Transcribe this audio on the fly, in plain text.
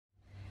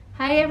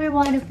Hi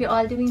everyone, hope you're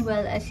all doing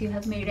well. As you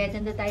have may read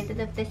in the title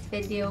of this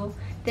video,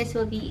 this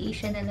will be a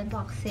Chanel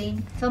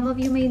unboxing. Some of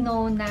you may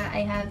know na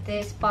I have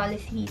this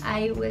policy.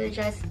 I will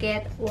just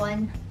get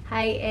one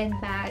high-end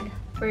bag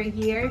per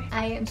year.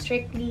 I am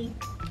strictly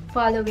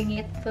following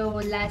it. So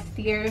last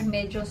year,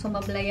 medyo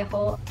sumablay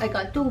ako. I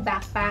got 2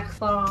 backpacks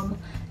from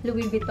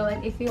Louis Vuitton.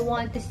 If you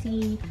want to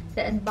see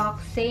the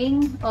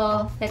unboxing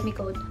of, let me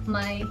quote,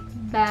 my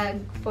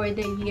bag for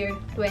the year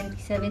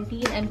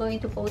 2017, I'm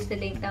going to post the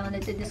link down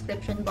in the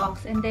description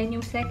box. And then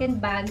yung second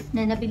bag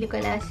na nabili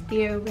ko last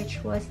year, which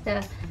was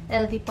the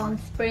LV Palm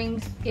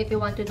Springs. If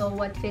you want to know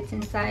what fits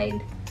inside,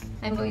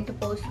 I'm going to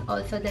post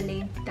also the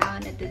link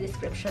down at the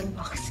description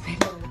box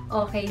below.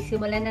 Okay,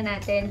 simulan na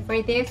natin.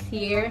 For this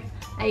year,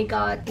 I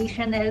got a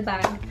Chanel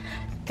bag.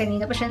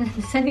 Kanina pa siya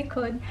nasa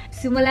likod.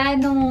 Simula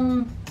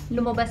nung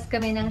lumabas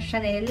kami ng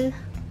Chanel,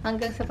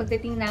 hanggang sa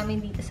pagdating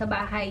namin dito sa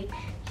bahay,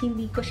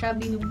 hindi ko siya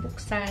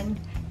binubuksan.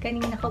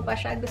 Kanina ko pa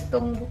siya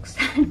gustong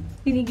buksan.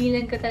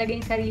 Pinigilan ko talaga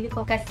yung sarili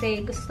ko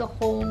kasi gusto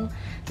kong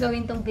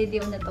gawin tong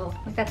video na to.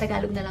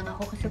 Magtatagalog na lang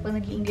ako kasi pag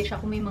nag-i-English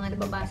ako, may mga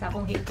nababasa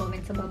akong hate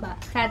comments sa baba.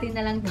 Sa atin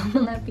na lang tong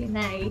mga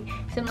Pinay.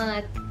 Sa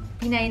mga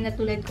Pinay na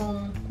tulad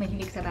kong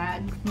mahilig sa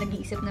bag,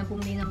 nag-iisip na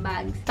bumili ng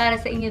bags.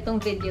 Para sa inyo tong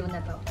video na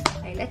to.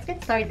 Okay, let's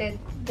get started.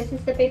 This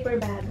is the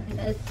paper bag. And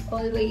as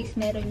always,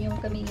 meron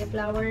yung camellia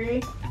flower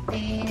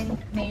and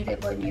may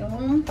ribbon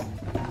yung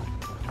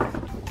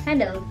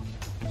handle.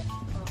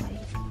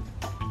 Okay.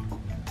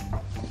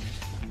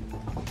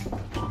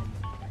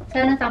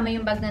 Sana tama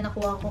yung bag na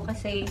nakuha ko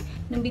kasi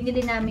nung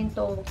binili namin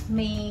to,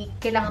 may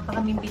kailangan pa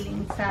kaming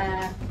bilhin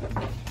sa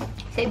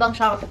ibang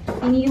shop.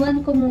 Iniwan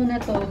ko muna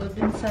to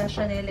dun sa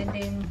Chanel and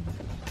then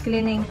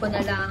cleaning ko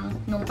na lang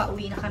nung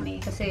pauwi na kami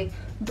kasi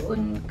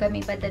doon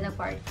kami banda na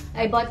part.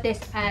 I bought this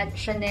at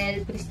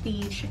Chanel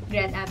Prestige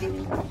Grand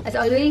Avenue. As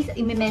always,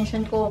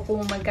 i-mention ko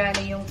kung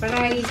magkano yung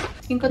price.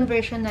 Yung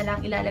conversion na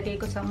lang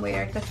ilalagay ko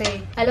somewhere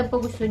kasi alam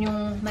ko gusto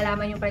nyong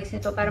malaman yung price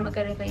nito para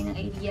magkaroon kayo ng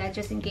idea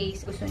just in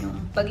case gusto nyong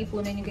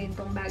pag-ipunan yung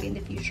ganitong bag in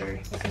the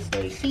future. This is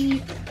the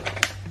receipt.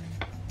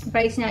 The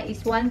price niya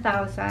is 1,065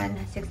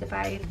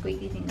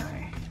 Kuwaiti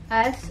dinar.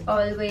 As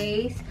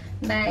always,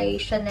 may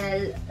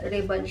Chanel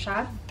ribbon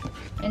siya.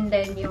 And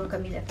then, yung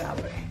camellia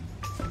flower.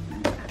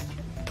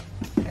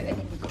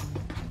 Kaganin ko.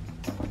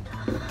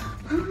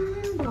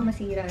 Baka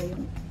masira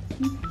yung...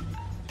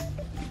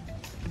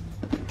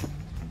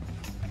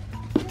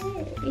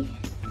 Hey.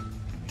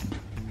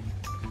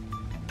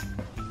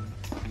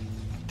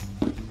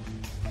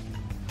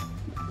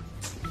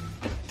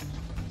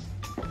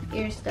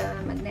 Here's the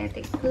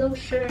magnetic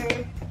closure.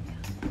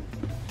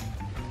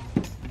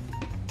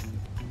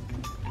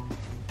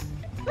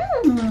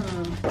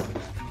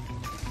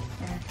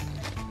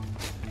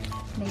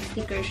 May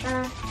sticker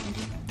siya.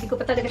 Hindi ko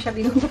pa talaga siya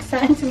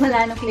binubuksan.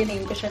 Simula nung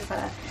cleaning ko siya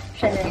sa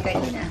Chanel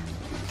kanina.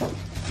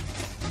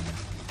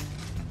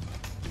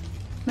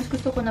 Mas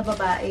gusto ko na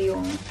babae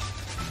yung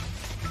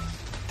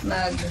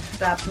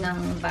mag-wrap ng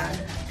bag.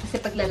 Kasi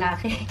pag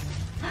lalaki,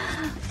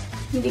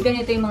 hindi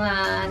ganito yung mga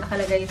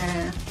nakalagay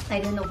na,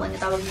 I don't know kung ano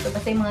tawag dito.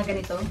 Basta yung mga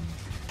ganito.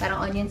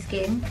 Parang onion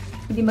skin.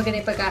 Hindi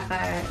maganda yung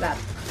pagkaka-wrap.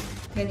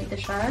 Ganito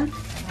siya.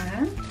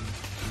 Ayan.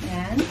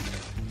 Ayan.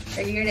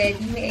 Are you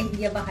ready? May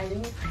idea ba kayo?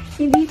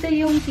 Hindi ito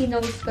yung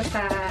pinost ko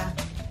sa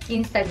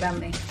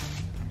Instagram eh.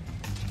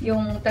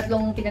 Yung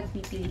tatlong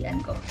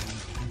pinagpipilian ko.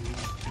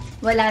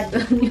 Wala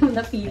doon yung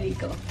napili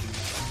ko.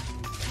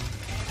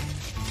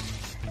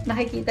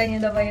 Nakikita niyo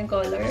na ba yung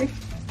color?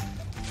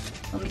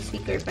 Oh, may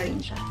sticker pa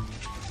rin siya.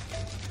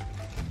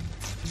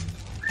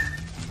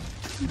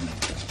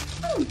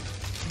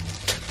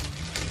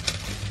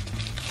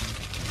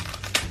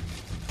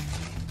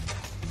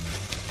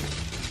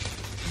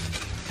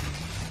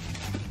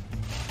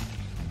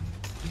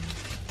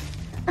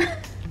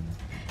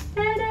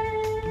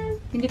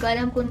 Hindi ko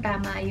alam kung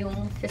tama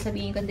yung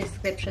sasabihin ko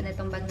description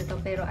nitong bag na to,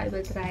 pero I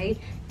will try.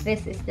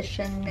 This is the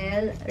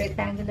Chanel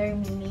Rectangular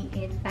Mini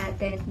in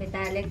Patent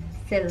Metallic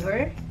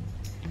Silver.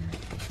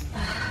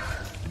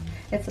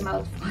 That's a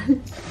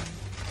mouthful.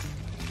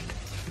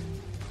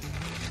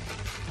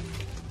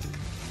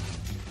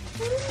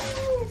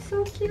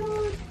 So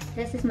cute!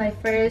 This is my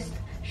first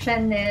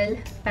Chanel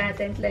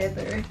Patent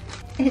Leather.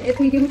 And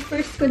ito yung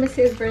first ko na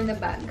silver na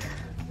bag.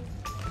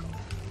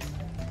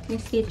 Yung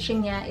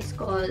stitching niya is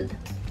called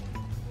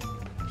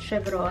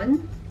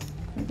chevron.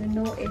 I don't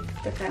know if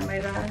the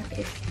camera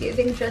is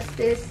giving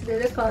justice to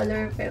the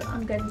color, pero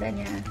ang ganda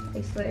niya.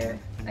 I swear.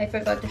 I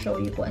forgot to show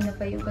you kung ano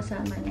pa yung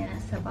kasama niya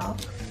sa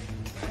box.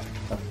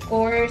 Of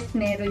course,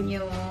 meron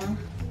yung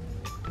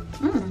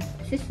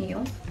this is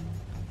new.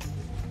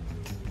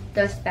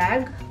 Dust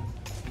bag.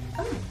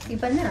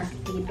 Iba na.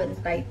 Cable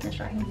type na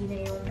siya. Hindi na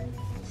yung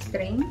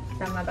string.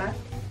 Tama ba?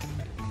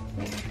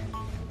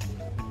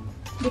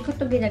 Hindi ko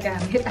ito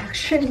ginagamit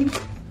actually.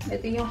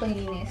 Ito yung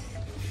panglinis.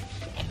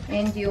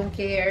 And yung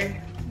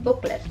care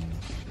booklet.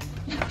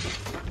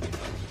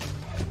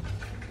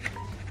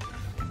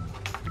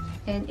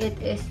 And it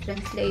is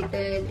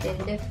translated in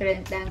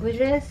different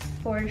languages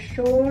for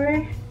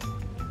sure.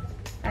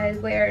 I'll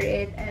wear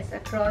it as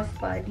a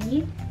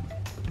crossbody.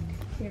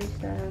 Here's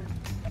a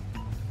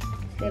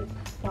zip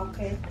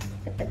pocket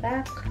at the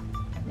back.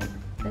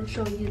 I'll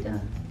show you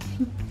the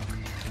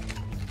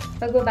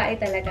pag babae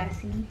talaga,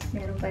 see,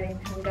 meron pa rin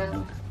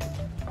hanggang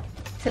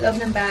sa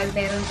loob ng bag,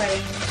 meron pa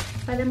rin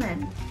palaman.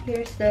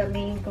 Here's the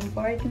main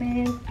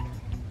compartment.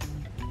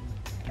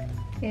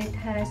 It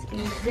has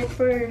a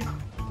zipper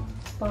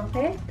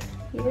pocket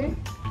here.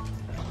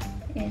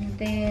 And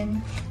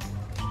then,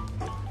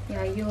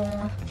 yeah, yung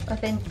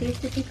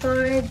authenticity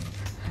card.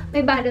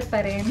 May balot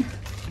pa rin.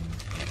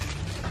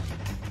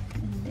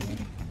 And then,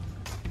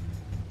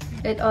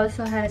 it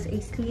also has a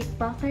sleeve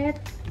pocket.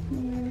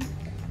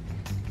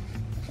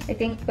 I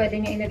think pwede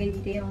nyo ilagay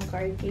dito yung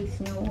card case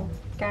nyo,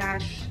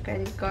 cash,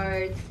 credit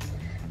cards,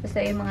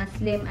 basta yung mga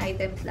slim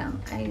items lang.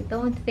 I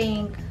don't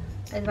think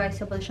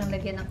advisable siyang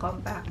lagyan ng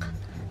compact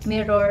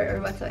mirror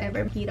or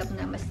whatsoever. Hirap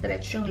na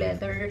ma-stretch yung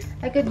leather.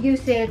 I could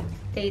use it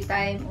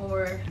daytime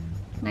or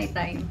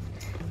nighttime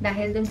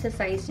dahil dun sa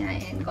size niya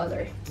and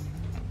color.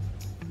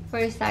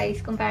 For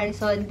size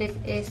comparison, this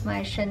is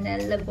my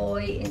Chanel Le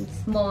Boy in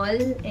small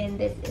and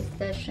this is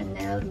the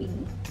Chanel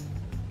Mini.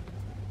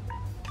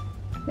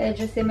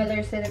 Medyo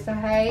similar sila sa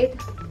height,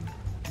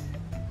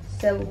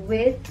 sa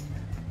width,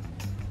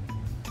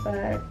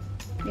 but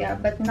yeah,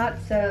 but not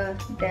sa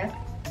depth.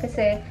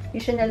 Kasi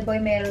yung Chanel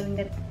Boy meron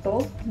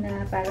nito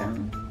na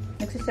parang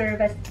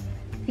nagsiserve as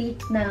feet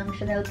ng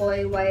Chanel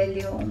Boy while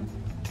yung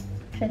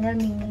Chanel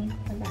Mini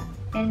wala.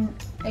 And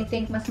I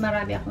think mas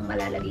marami akong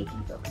malalagay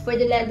dito. For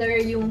the leather,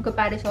 yung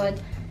comparison,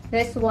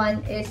 this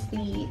one is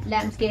the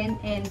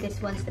lambskin and this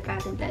one's the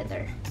patent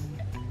leather.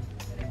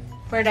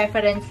 For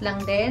reference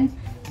lang din,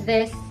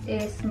 this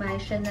is my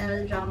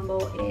Chanel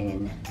Jumbo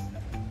in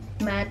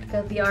matte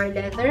caviar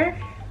leather.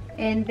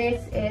 And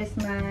this is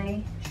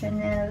my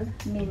Chanel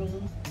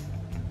Mini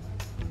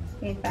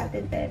in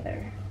patent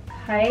leather.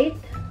 Height,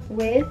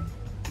 width,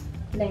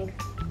 length.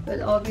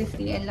 Well,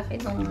 obviously, ang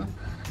laki ng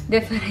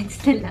difference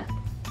nila.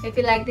 If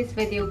you like this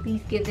video,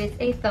 please give this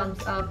a thumbs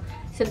up.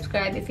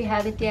 Subscribe if you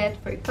haven't yet.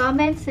 For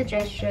comments,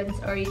 suggestions,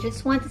 or you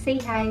just want to say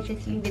hi,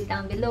 just leave it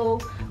down below.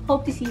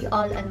 Hope to see you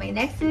all on my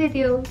next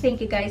video.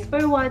 Thank you guys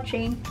for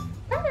watching.